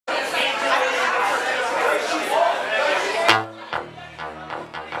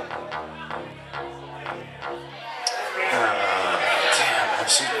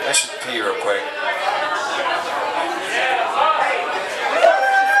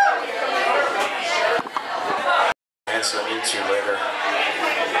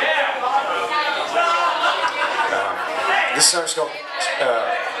song's called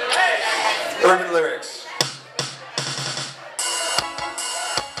Urban Lyrics.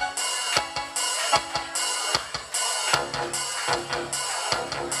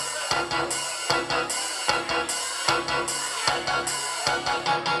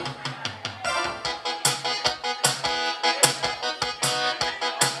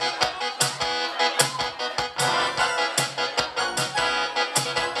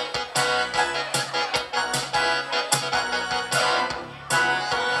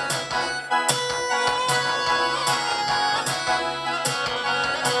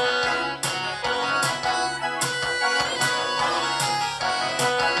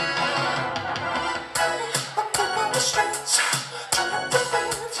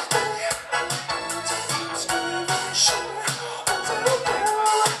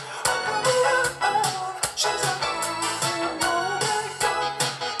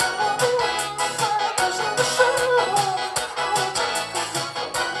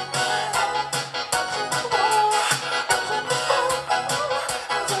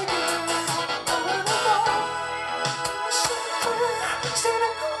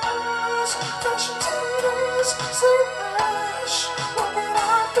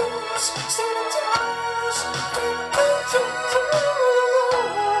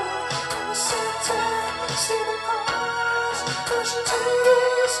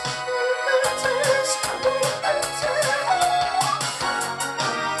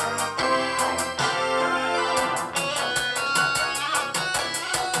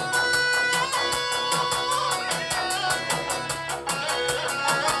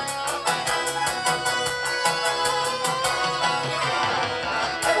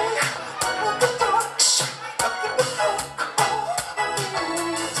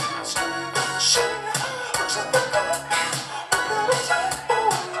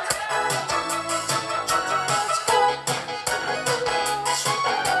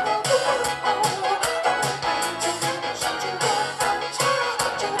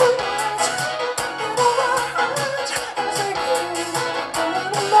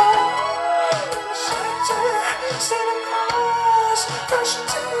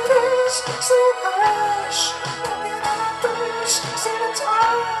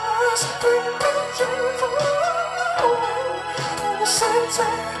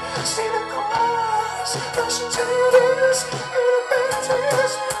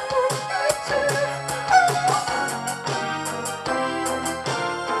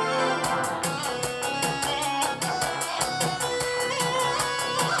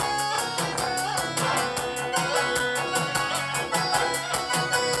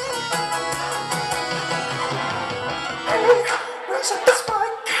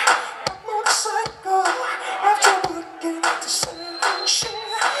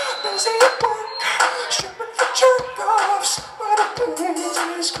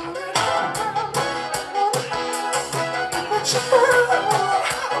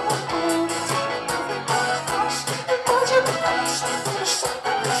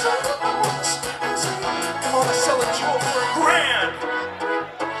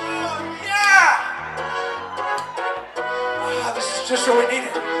 Just what we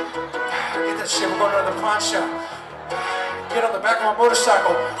needed. Get that shit, we're going to the pawn shop. Get on the back of my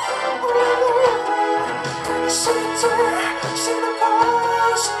motorcycle.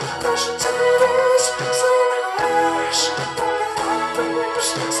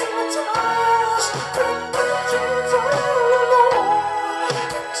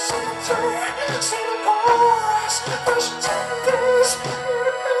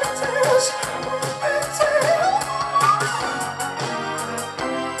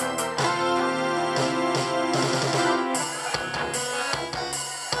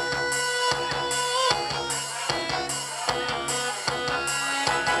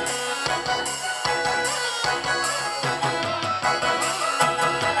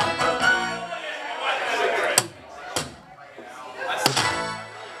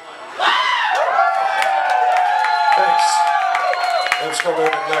 Let's go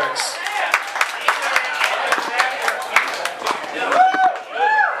with the lyrics.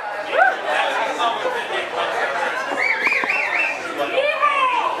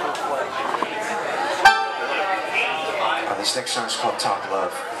 This next song is called Talk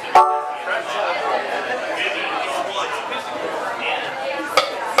Love.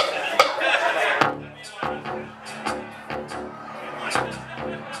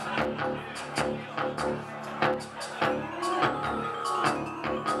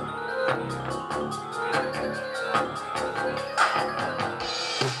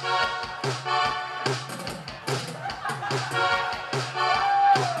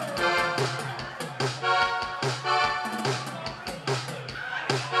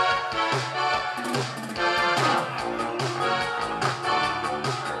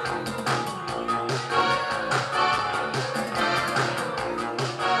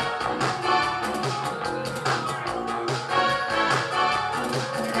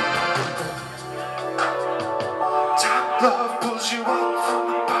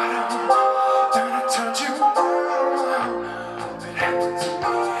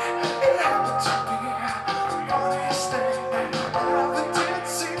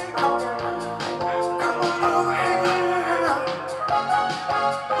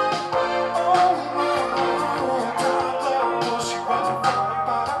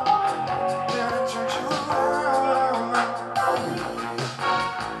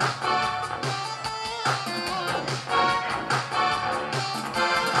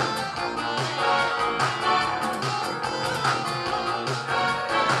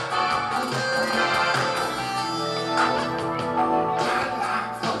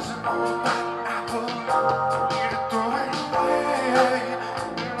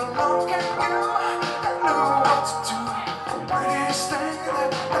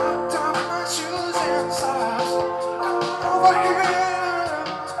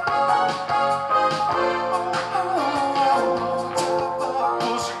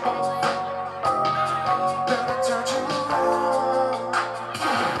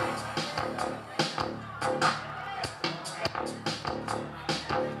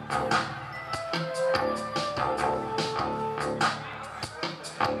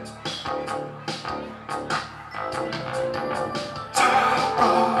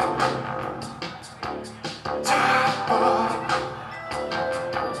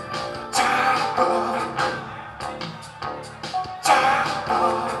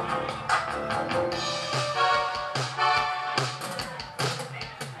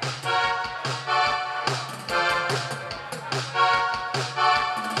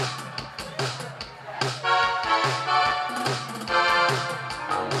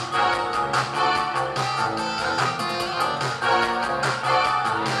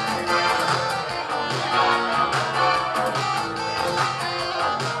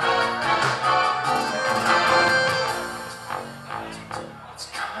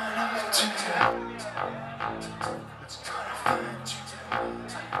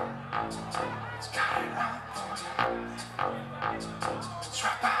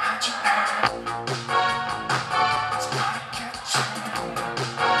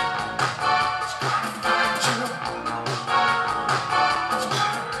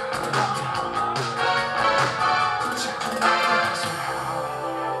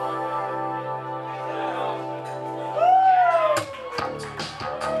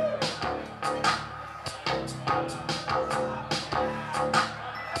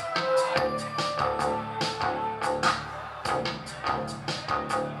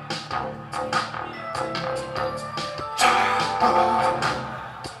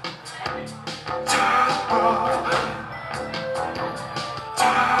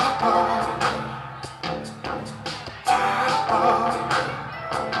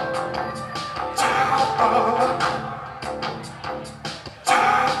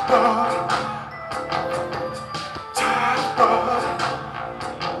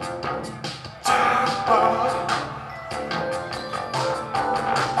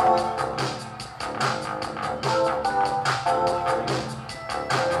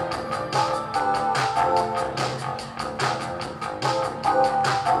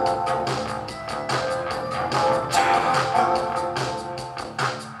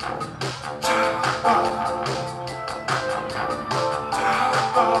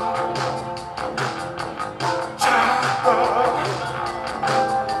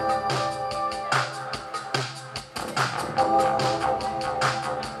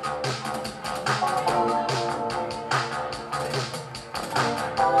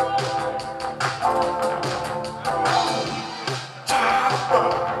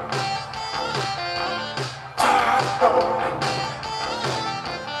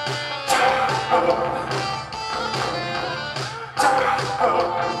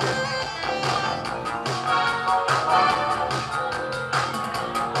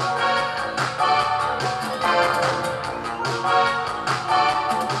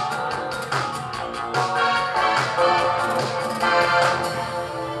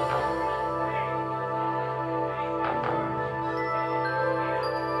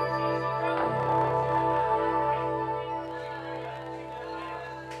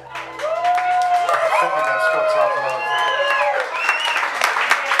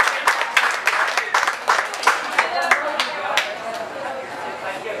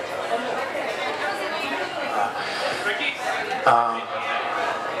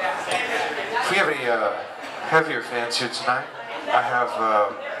 If we have any heavier fans here tonight,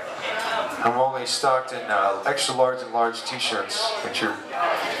 I'm only stocked in extra large and large t-shirts, which you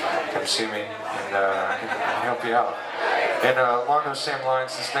come see me and I can help you out. And along those same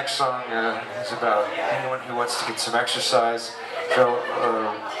lines, this next song is about anyone who wants to get some exercise. Feel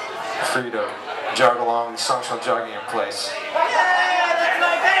free to jog along. The song's called Jogging in Place.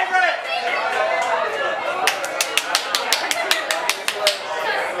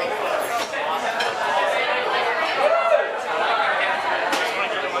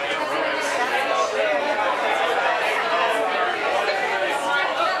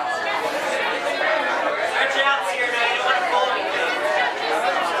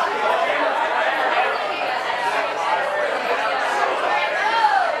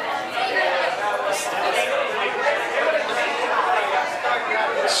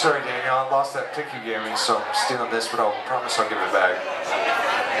 Sorry, Daniel, I lost that pick you gave me, so I'm stealing this, but I promise I'll give it back.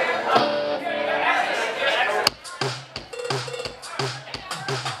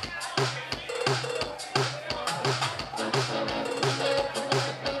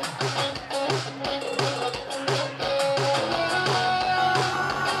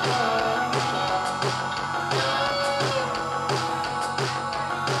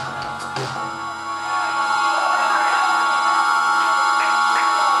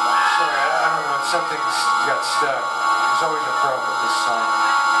 Something's got stuck. There's always a problem with this song.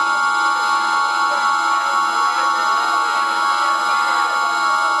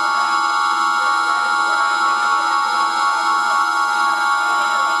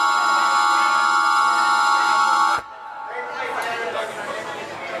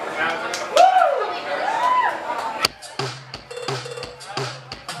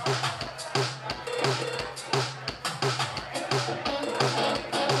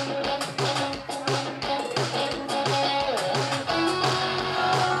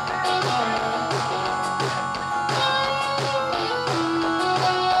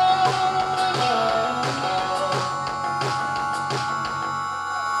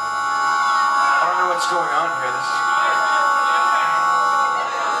 What's going on here?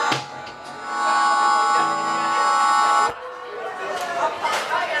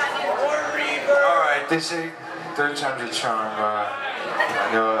 Alright, they say third time's a charm. I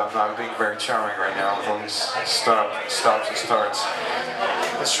know I'm not being very charming right now with all these stops and starts.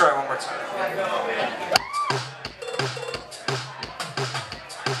 Let's try one more time.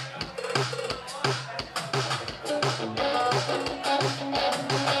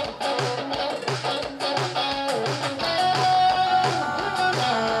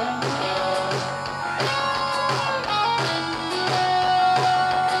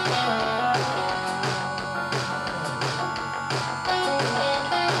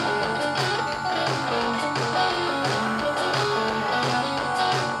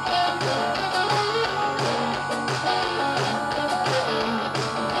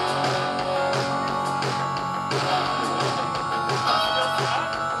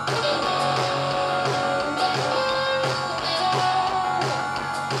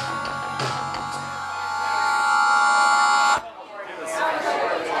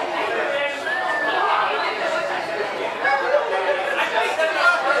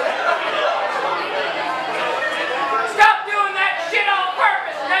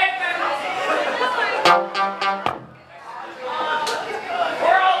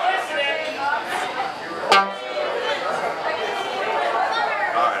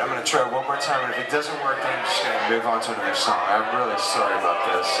 time, and if it doesn't work, then I'm just going to move on to another song. I'm really sorry about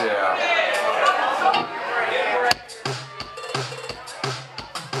this. Yeah.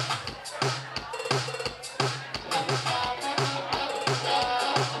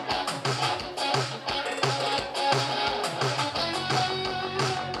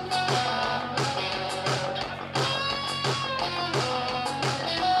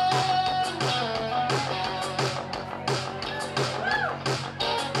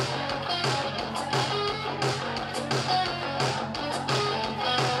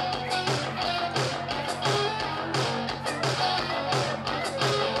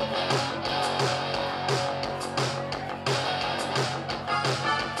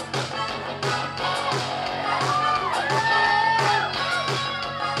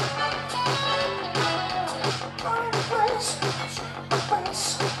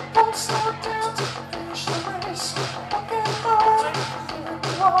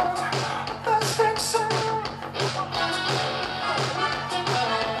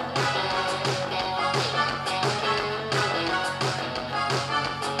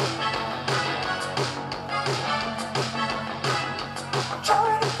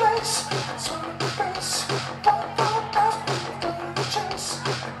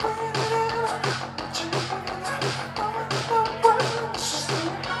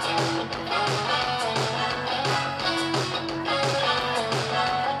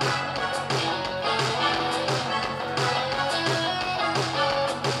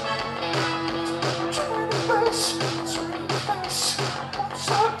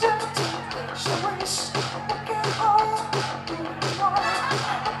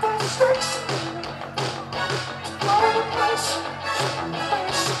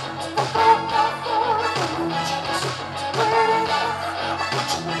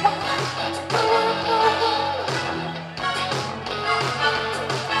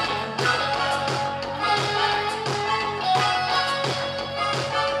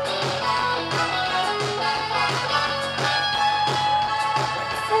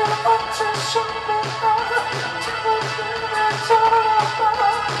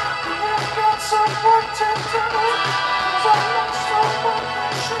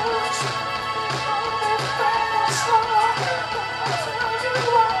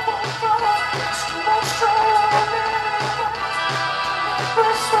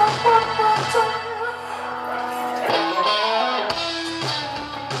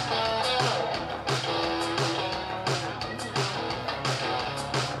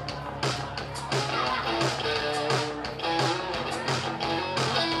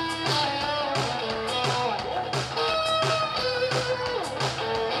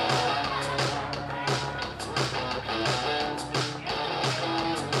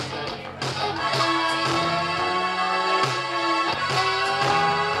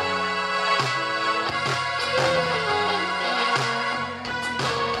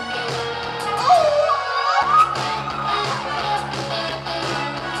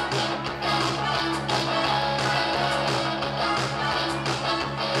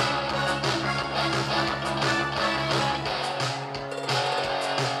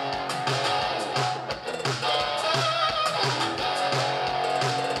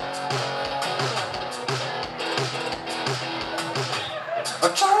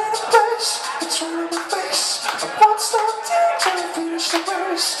 I'm trying to face, it's right on my face. I won't stop till I finish the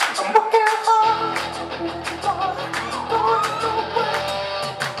race. I'm working hard, going nowhere.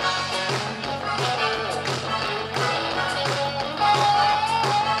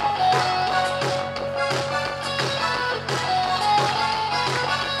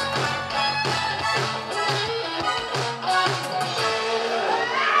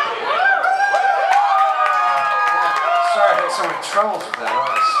 Sorry, I had so many troubles with that.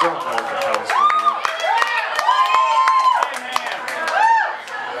 I still don't know what the hell is going on.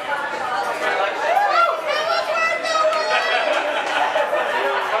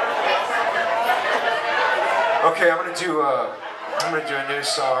 Okay, I'm gonna do a new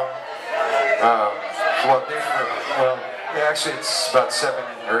song. Yeah, actually, it's about 7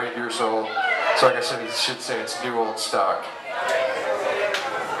 or 8 years old. So, like I said, you should say it's new old stock.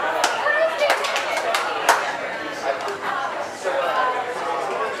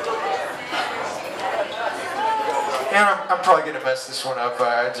 And I'm probably going to mess this one up.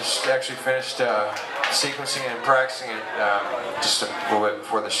 I just actually finished sequencing and practicing it just a little bit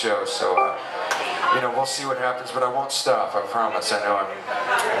before the show. So, you know, we'll see what happens, but I won't stop, I promise. I know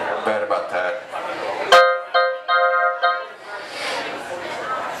I'm bad about that.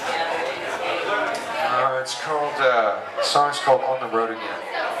 It's called, the song's called On the Road Again.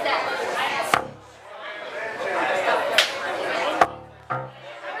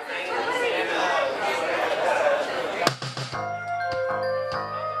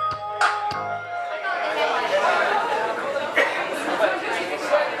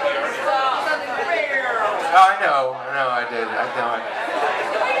 know, I did. I know I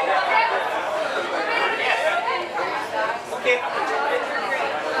did.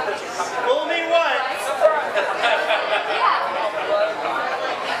 Fool me once.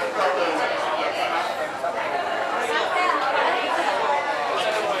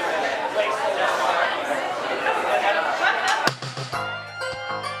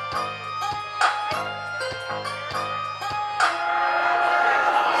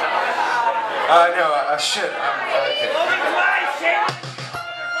 No, shit. Okay.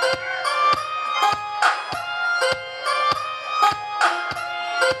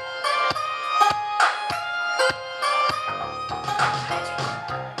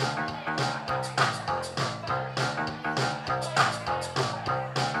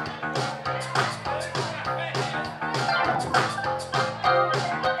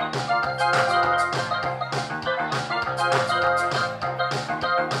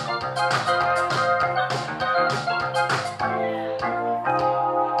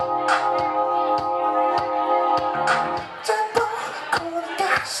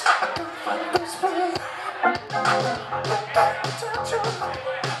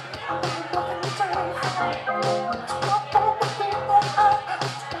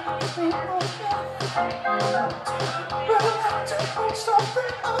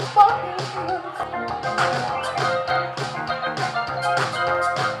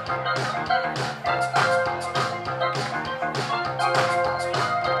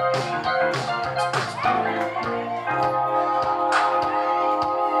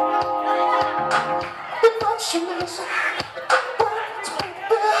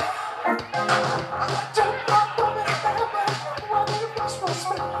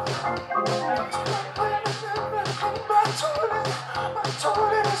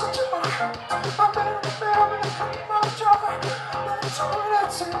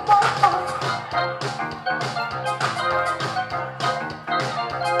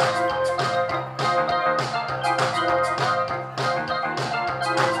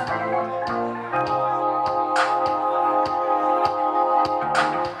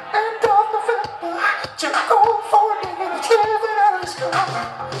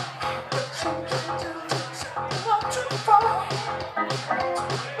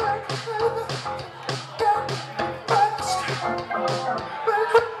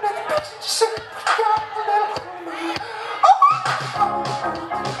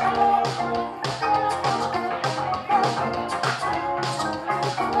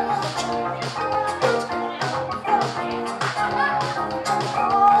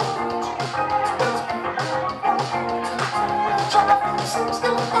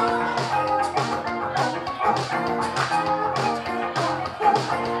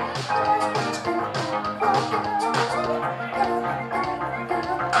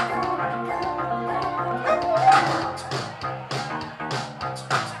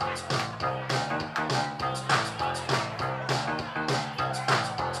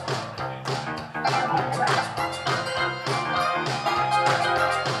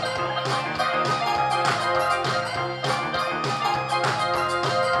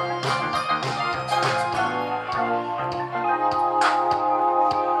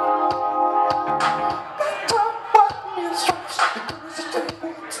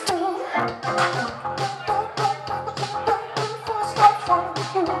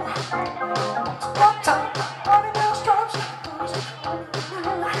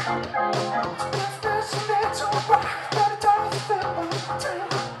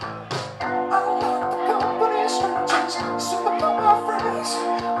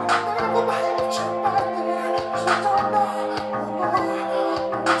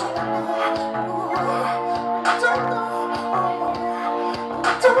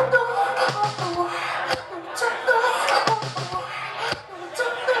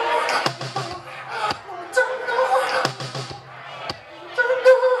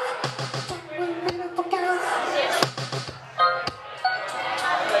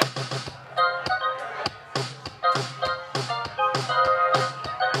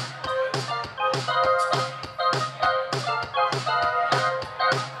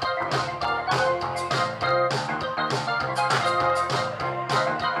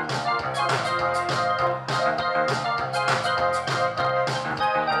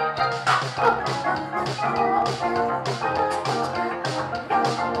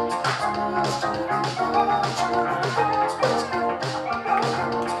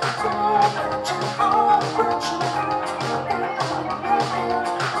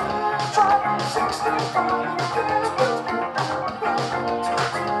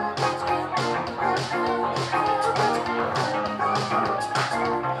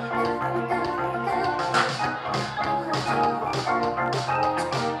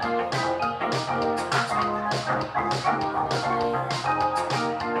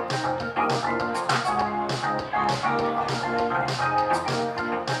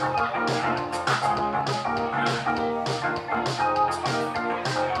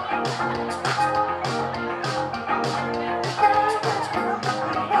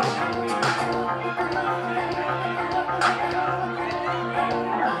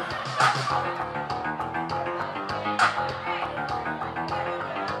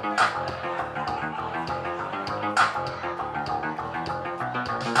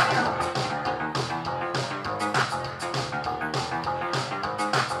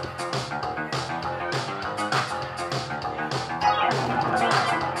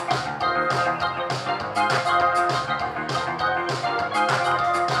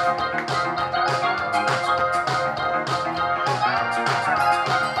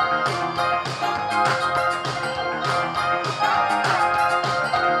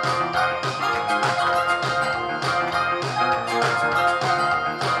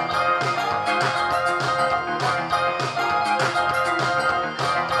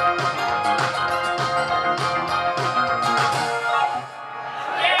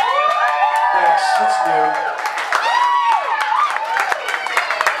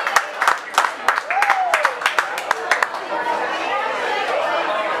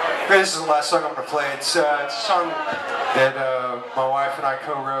 This is the last song I'm going to play. It's a song that my wife and I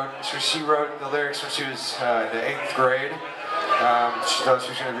co-wrote. So she wrote the lyrics when she was in the 8th grade. She thought she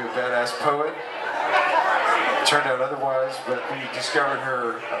was going to be a badass poet. It turned out otherwise, but we discovered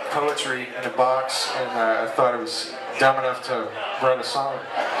her poetry in a box, and I thought it was dumb enough to write a song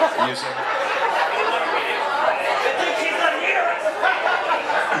using it.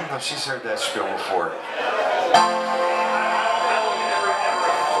 She's heard that spiel before.